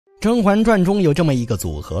甄嬛传中有这么一个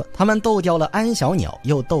组合，他们斗掉了安小鸟，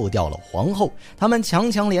又斗掉了皇后，他们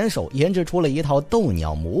强强联手研制出了一套斗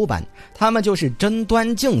鸟模板，他们就是甄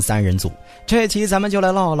端敬三人组。这期咱们就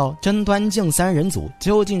来唠唠甄端敬三人组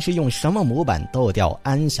究竟是用什么模板斗掉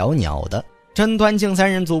安小鸟的。甄端敬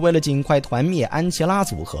三人组为了尽快团灭安琪拉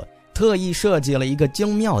组合，特意设计了一个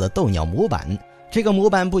精妙的斗鸟模板。这个模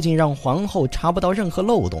板不仅让皇后查不到任何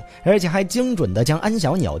漏洞，而且还精准地将安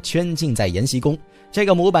小鸟圈禁在延禧宫。这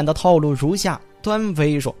个模板的套路如下：端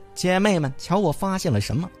妃说，姐妹们，瞧我发现了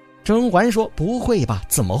什么。甄嬛说，不会吧，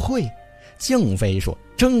怎么会？敬妃说，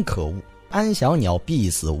真可恶，安小鸟必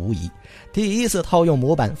死无疑。第一次套用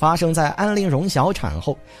模板发生在安陵容小产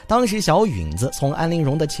后，当时小允子从安陵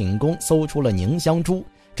容的寝宫搜出了凝香珠，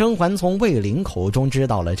甄嬛从卫灵口中知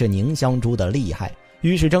道了这凝香珠的厉害，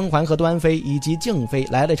于是甄嬛和端妃以及敬妃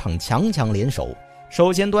来了场强强联手。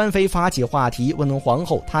首先端妃发起话题，问皇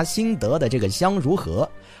后她新得的这个香如何。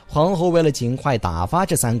皇后为了尽快打发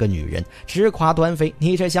这三个女人，直夸端妃，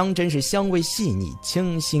你这香真是香味细腻，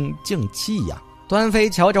清新静气呀。端妃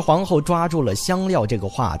瞧着皇后抓住了香料这个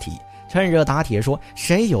话题，趁热打铁说，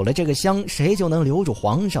谁有了这个香，谁就能留住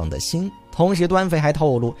皇上的心。同时端妃还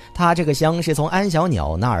透露，她这个香是从安小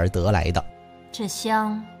鸟那儿得来的。这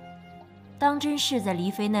香当真是在黎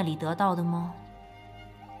妃那里得到的吗？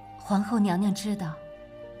皇后娘娘知道，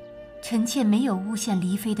臣妾没有诬陷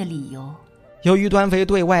黎妃的理由。由于端妃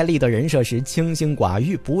对外立的人设是清心寡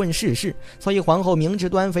欲，不问世事，所以皇后明知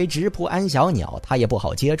端妃直扑安小鸟，她也不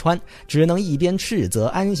好揭穿，只能一边斥责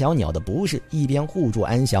安小鸟的不是，一边护住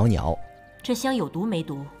安小鸟。这香有毒没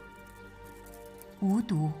毒？无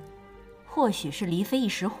毒。或许是黎妃一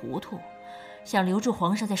时糊涂，想留住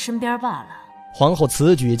皇上在身边罢了。皇后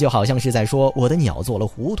此举就好像是在说，我的鸟做了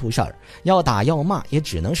糊涂事儿，要打要骂也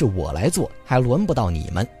只能是我来做，还轮不到你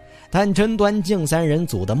们。但甄端敬三人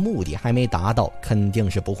组的目的还没达到，肯定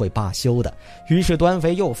是不会罢休的。于是端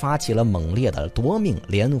妃又发起了猛烈的夺命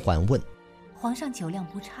连环问。皇上酒量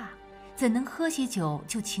不差，怎能喝些酒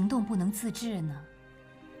就情动不能自制呢？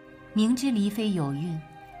明知黎妃有孕，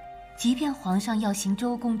即便皇上要行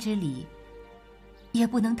周公之礼，也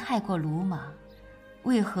不能太过鲁莽，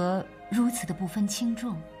为何如此的不分轻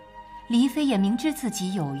重？黎妃也明知自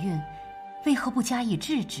己有孕，为何不加以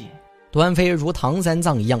制止？端妃如唐三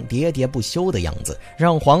藏一样喋喋不休的样子，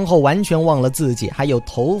让皇后完全忘了自己还有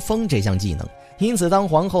头风这项技能。因此当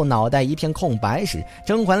皇后脑袋一片空白时，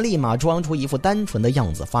甄嬛立马装出一副单纯的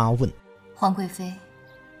样子发问。皇贵妃，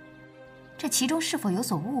这其中是否有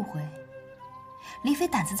所误会？黎妃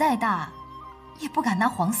胆子再大，也不敢拿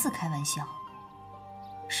皇嗣开玩笑，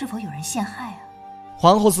是否有人陷害啊？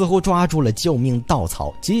皇后似乎抓住了救命稻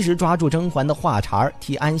草，及时抓住甄嬛的话茬，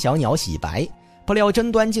替安小鸟洗白。不料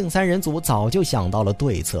甄端敬三人组早就想到了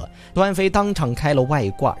对策，端妃当场开了外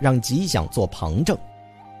挂，让吉祥做旁证。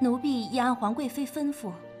奴婢已按皇贵妃吩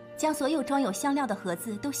咐，将所有装有香料的盒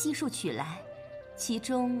子都悉数取来，其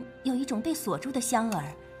中有一种被锁住的香饵，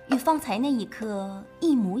与方才那一颗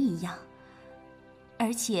一模一样，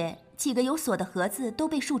而且几个有锁的盒子都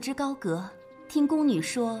被束之高阁。听宫女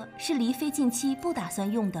说是黎妃近期不打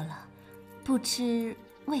算用的了，不知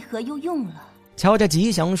为何又用了。瞧着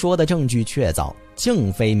吉祥说的证据确凿，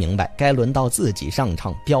敬妃明白该轮到自己上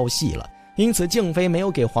场飙戏了，因此敬妃没有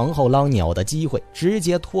给皇后捞鸟的机会，直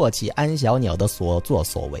接唾弃安小鸟的所作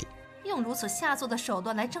所为。用如此下作的手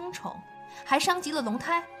段来争宠，还伤及了龙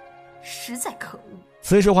胎，实在可恶。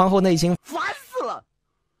此时皇后内心烦死了，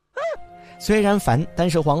虽然烦，但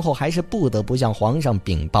是皇后还是不得不向皇上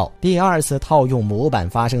禀报。第二次套用模板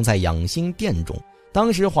发生在养心殿中，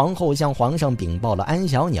当时皇后向皇上禀报了安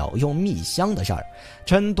小鸟用蜜香的事儿，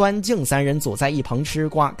甄端敬三人组在一旁吃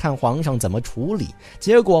瓜，看皇上怎么处理。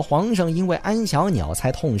结果皇上因为安小鸟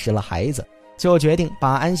才痛失了孩子，就决定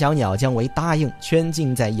把安小鸟降为答应，圈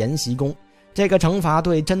禁在延禧宫。这个惩罚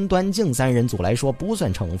对甄端敬三人组来说不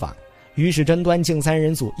算惩罚，于是甄端敬三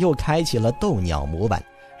人组又开启了斗鸟模板。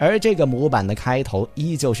而这个模板的开头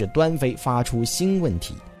依旧是端妃发出新问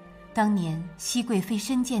题。当年熹贵妃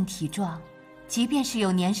身健体壮，即便是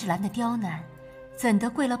有年世兰的刁难，怎得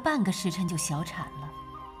跪了半个时辰就小产了？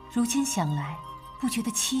如今想来，不觉得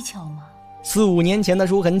蹊跷吗？4、5年前的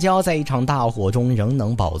舒痕胶在一场大火中仍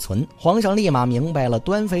能保存，皇上立马明白了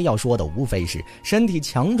端妃要说的无非是身体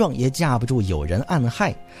强壮也架不住有人暗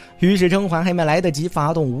害。于是甄嬛还没来得及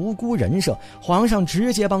发动无辜人设，皇上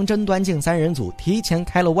直接帮甄端敬三人组提前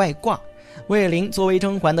开了外挂。卫灵作为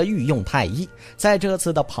甄嬛的御用太医，在这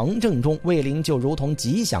次的旁证中，卫灵就如同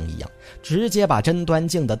吉祥一样，直接把甄端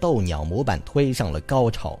敬的斗鸟模板推上了高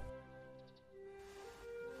潮。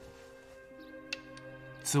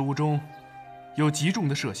此物中有极重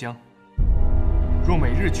的麝香，若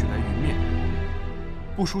每日取来匀面，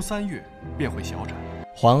不出3月便会小产。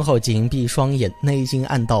皇后紧闭双眼，内心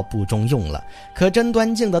暗道不中用了。可甄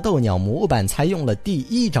端敬的斗鸟模板才用了第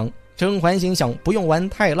1章，甄嬛心想不用玩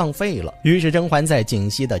太浪费了，于是甄嬛在槿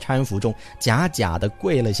汐的搀扶中假假地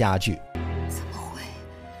跪了下去。怎么会？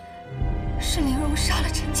是玲珑杀了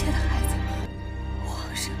臣妾的孩子？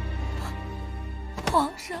皇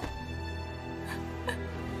上，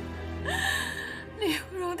玲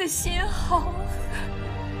珑的心好。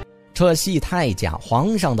这戏太假，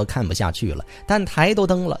皇上都看不下去了，但台都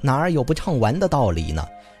登了，哪有不唱完的道理呢？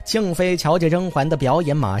静妃瞧着甄嬛的表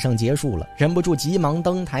演马上结束了，忍不住急忙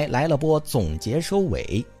登台来了波总结收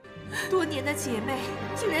尾。多年的姐妹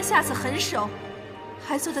竟然下此狠手，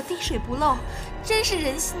还做得滴水不漏，真是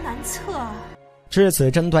人心难测啊。至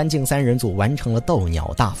此，甄端敬3人组完成了斗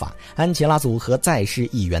鸟大法，安琪拉组合再是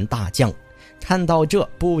1员大将。看到这，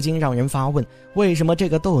不禁让人发问，为什么这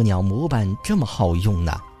个斗鸟模板这么好用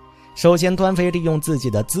呢？首先，端妃利用自己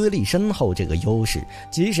的资历深厚这个优势，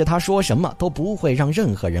即使她说什么都不会让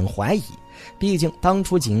任何人怀疑。毕竟当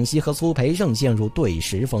初槿汐和苏培盛陷入对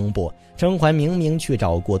食风波，甄嬛明明去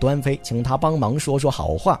找过端妃，请她帮忙说说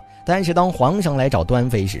好话，但是当皇上来找端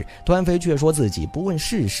妃时，端妃却说自己不问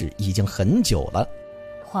世事已经很久了。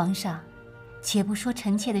皇上，且不说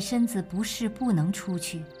臣妾的身子不是不能出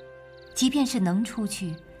去，即便是能出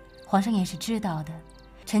去，皇上也是知道的，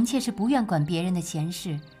臣妾是不愿管别人的闲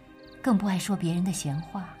事，更不爱说别人的闲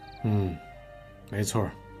话。没错，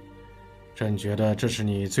朕觉得这是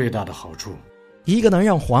你最大的好处。一个能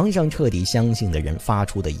让皇上彻底相信的人发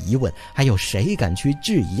出的疑问，还有谁敢去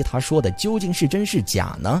质疑他说的究竟是真是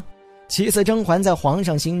假呢？其次，甄嬛在皇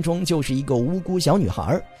上心中就是一个无辜小女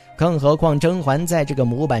孩，更何况甄嬛在这个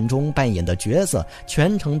模板中扮演的角色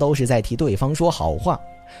全程都是在替对方说好话。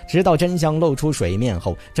直到真相露出水面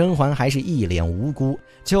后，甄嬛还是一脸无辜，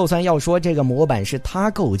就算要说这个模板是她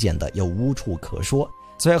构建的，又无处可说。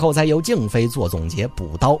最后再由静妃做总结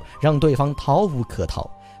补刀，让对方逃无可逃。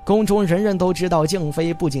宫中人人都知道，静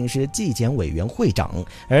妃不仅是纪检委员会长，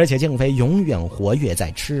而且静妃永远活跃在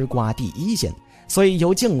吃瓜第一线，所以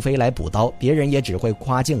由静妃来补刀，别人也只会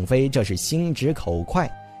夸静妃这是心直口快。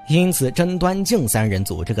因此甄端敬3人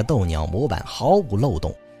组这个斗鸟模板毫无漏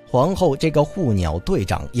洞，皇后这个护鸟队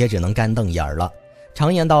长也只能干瞪眼了。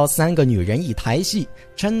常言道3个女人一台戏，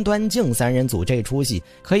甄端敬3人组这出戏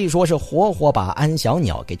可以说是活活把安小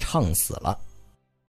鸟给唱死了。